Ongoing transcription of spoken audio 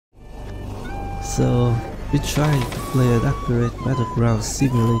So we tried to play an accurate battleground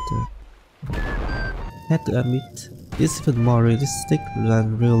simulator. Had to admit, it's even more realistic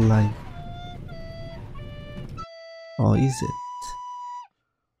than real life. Or is it?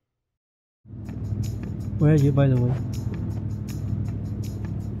 Where are you, by the way?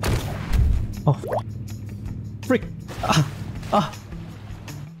 Oh, frick! Ah! Ah!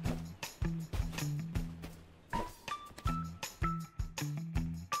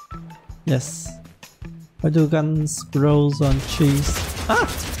 Yes. Why do guns grow on trees? Ah!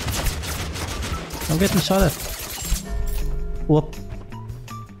 I'm getting shot at. Whoop.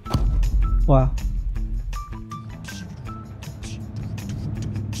 Wow.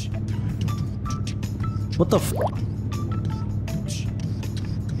 What the f? What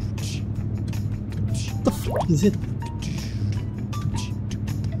the f is it?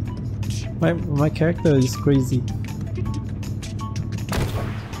 My character is crazy.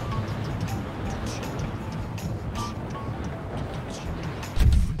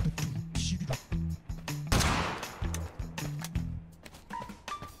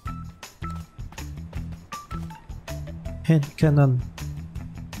 Hand cannon.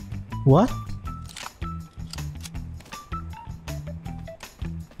 What?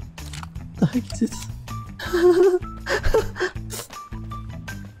 The heck is this?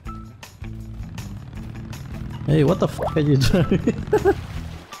 Hey, what the fuck are you doing?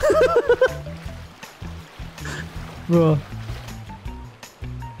 Bro.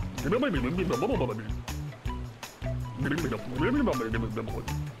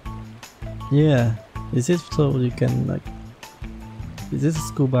 Yeah. Is it so you can like... Is this a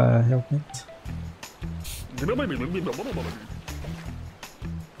scuba helmet?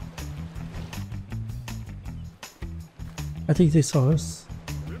 I think they saw us.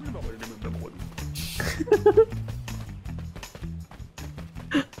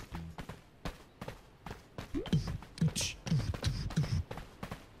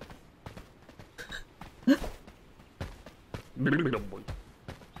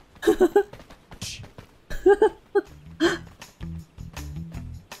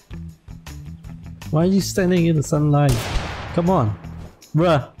 Why are you standing in the sunlight? Come on,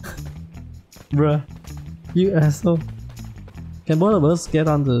 bruh. Bruh, you asshole. Can one of us get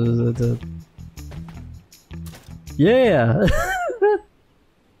on the... Yeah!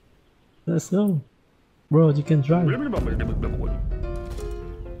 Let's go. Bro, you can drive.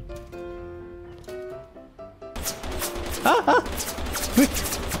 Ah, ah! Quick!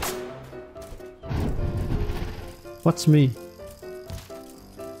 Watch me.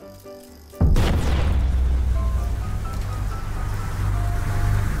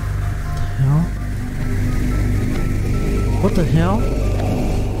 What the hell?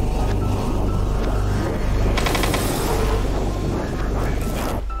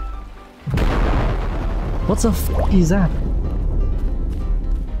 What the f is that?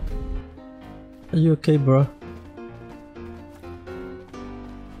 Are you okay, bro?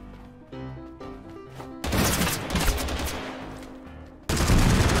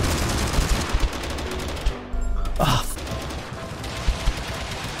 Ah.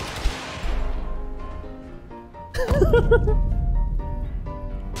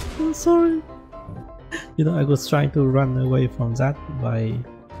 I'm sorry. You know, I was trying to run away from that by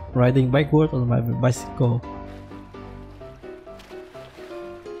riding backward on my bicycle.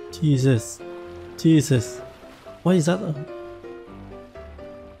 Jesus. Jesus. What is that?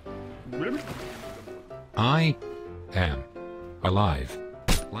 I am alive.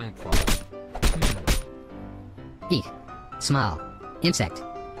 Landfall. Eat. Small. Insect.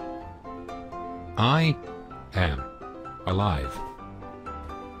 I am alive.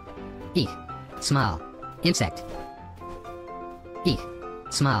 Eat. Small. Insect. Eat.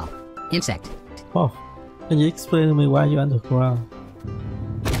 Small. Insect. Oh, can you explain to me why you're underground?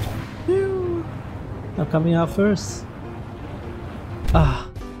 I'm coming out first. Ah,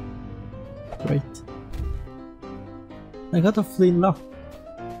 great. I got a flintlock.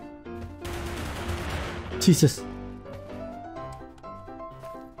 Jesus.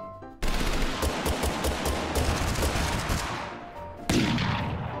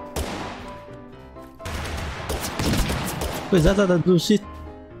 Wait, that's the blue shit.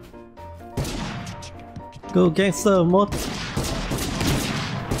 Go gangster mode.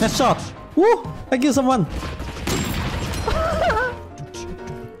 Headshot. Woo! I killed someone.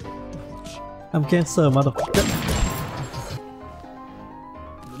 I'm gangster, motherfucker.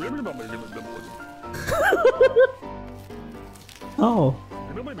 Oh.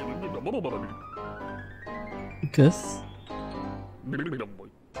 Because.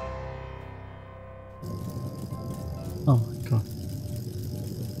 Oh my god.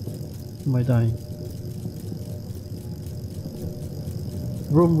 Am I dying?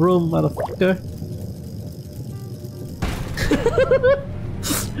 Room, motherfucker.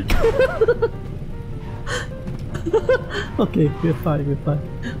 Okay, we're fine.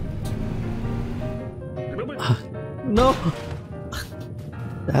 No!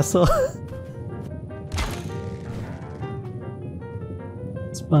 That's all.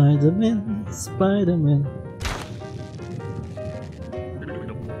 Spider-Man.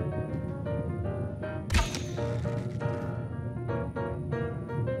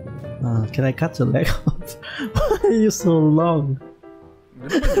 Can I cut your leg off? Why are you so long?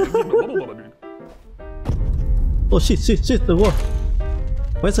 Oh shit, the wall!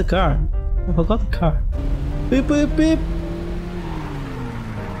 Where's the car? I forgot the car. Beep.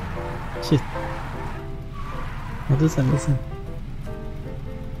 Shit. Oh, this I'm missing.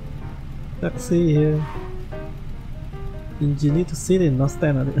 Taxi here. You need to sit in, not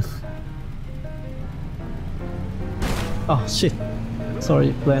stand on it. Oh shit.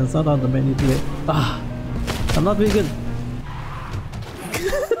 Sorry, plans not on the menu today. I'm not vegan.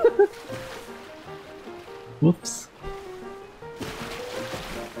 Whoops.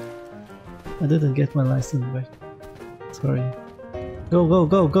 I didn't get my license back. Sorry.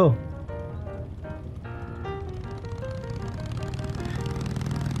 Go.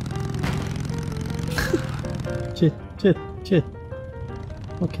 Shit.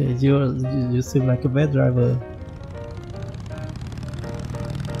 Okay, you seem like a bad driver.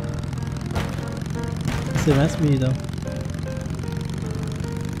 Same as me though.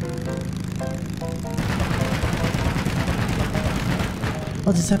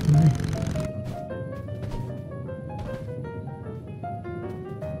 What is happening?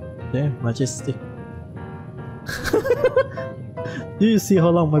 Damn, majestic. Do you see how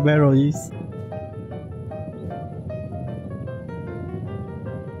long my barrel is?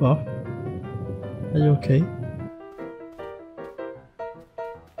 Oh, are you okay?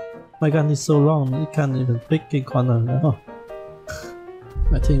 My gun is so long, it can't even pick a corner now.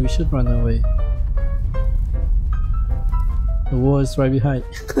 I think we should run away. The wall is right behind.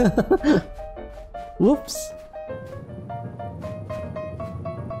 Whoops!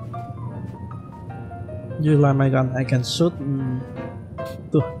 You like my gun? I can shoot.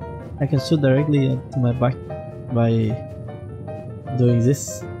 I can shoot directly to my back by doing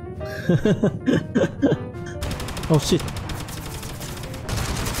this. Oh shit!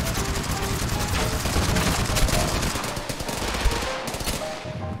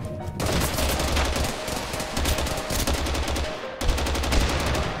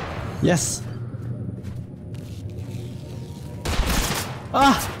 Yes!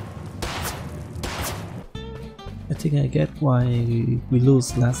 I think I get why we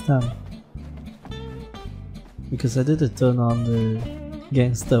lose last time. Because I didn't turn on the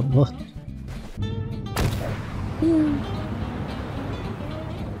gangster mode.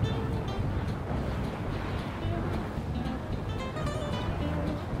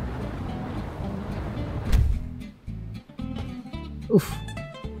 Oof!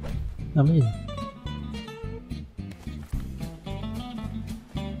 I'm in.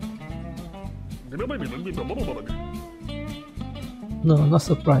 No, not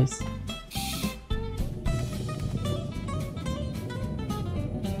surprised.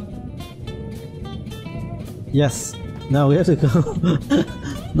 Yes, now we have to go.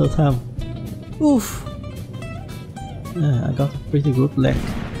 No time. Oof! Yeah, I got a pretty good leg.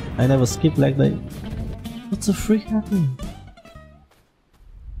 I never skip leg day. What the freak happened?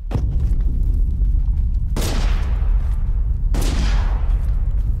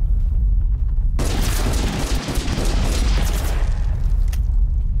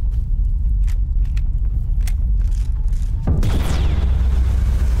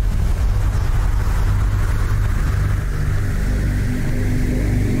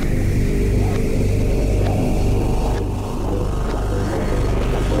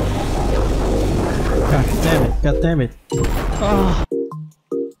 God damn it.